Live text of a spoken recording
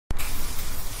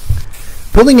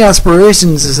Building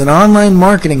Aspirations is an online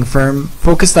marketing firm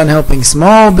focused on helping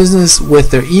small business with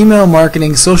their email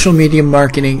marketing, social media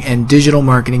marketing, and digital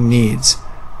marketing needs.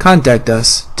 Contact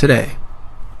us today.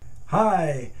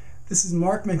 Hi, this is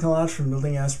Mikelat from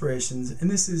Building Aspirations, and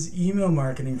this is email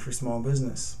marketing for small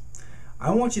business.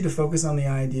 I want you to focus on the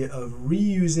idea of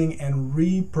reusing and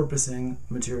repurposing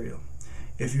material.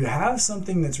 If you have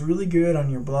something that's really good on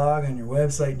your blog, on your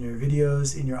website, in your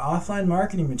videos, in your offline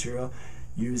marketing material,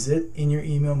 use it in your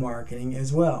email marketing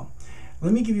as well.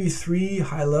 Let me give you 3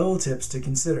 high-level tips to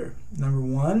consider. Number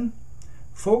 1,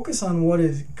 focus on what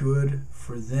is good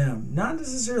for them, not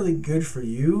necessarily good for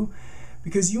you,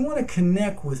 because you want to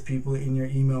connect with people in your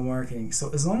email marketing. So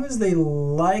as long as they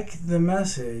like the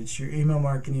message, your email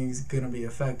marketing is going to be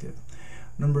effective.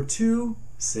 Number 2,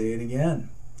 say it again.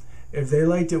 If they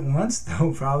liked it once,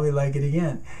 they'll probably like it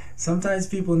again. Sometimes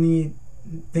people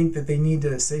think that they need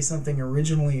to say something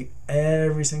originally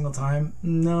every single time.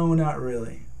 No, not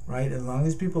really, right? As long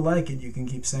as people like it, you can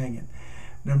keep saying it.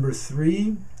 Number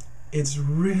 3, it's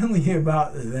really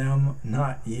about them,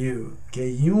 not you. Okay,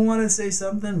 you want to say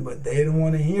something, but they don't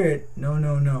want to hear it. No,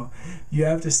 no, no. You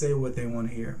have to say what they want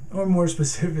to hear, or more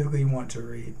specifically, want to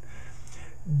read.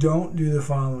 Don't do the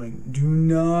following. Do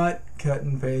not cut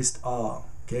and paste all.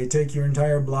 Okay, take your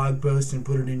entire blog post and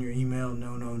put it in your email.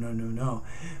 No, no, no, no, no.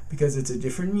 Because it's a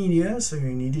different media, so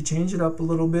you need to change it up a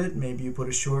little bit. Maybe you put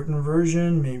a shortened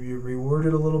version, maybe you reword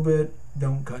it a little bit.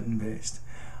 Don't cut and paste.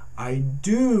 I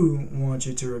do want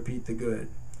you to repeat the good.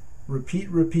 Repeat,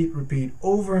 repeat, repeat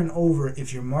over and over.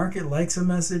 If your market likes a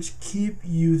message, keep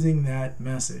using that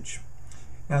message.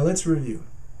 Now let's review.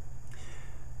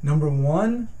 Number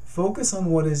 1, focus on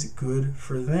what is good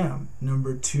for them.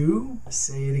 Number 2,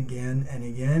 say it again and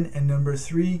again. And number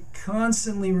 3,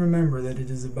 constantly remember that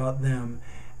it is about them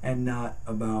and not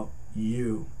about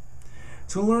you.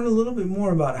 To learn a little bit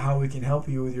more about how we can help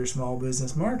you with your small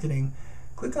business marketing,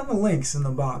 click on the links in the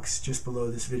box just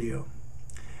below this video.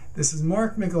 This is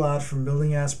Mikelat from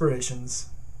Building Aspirations.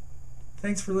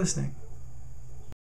 Thanks for listening.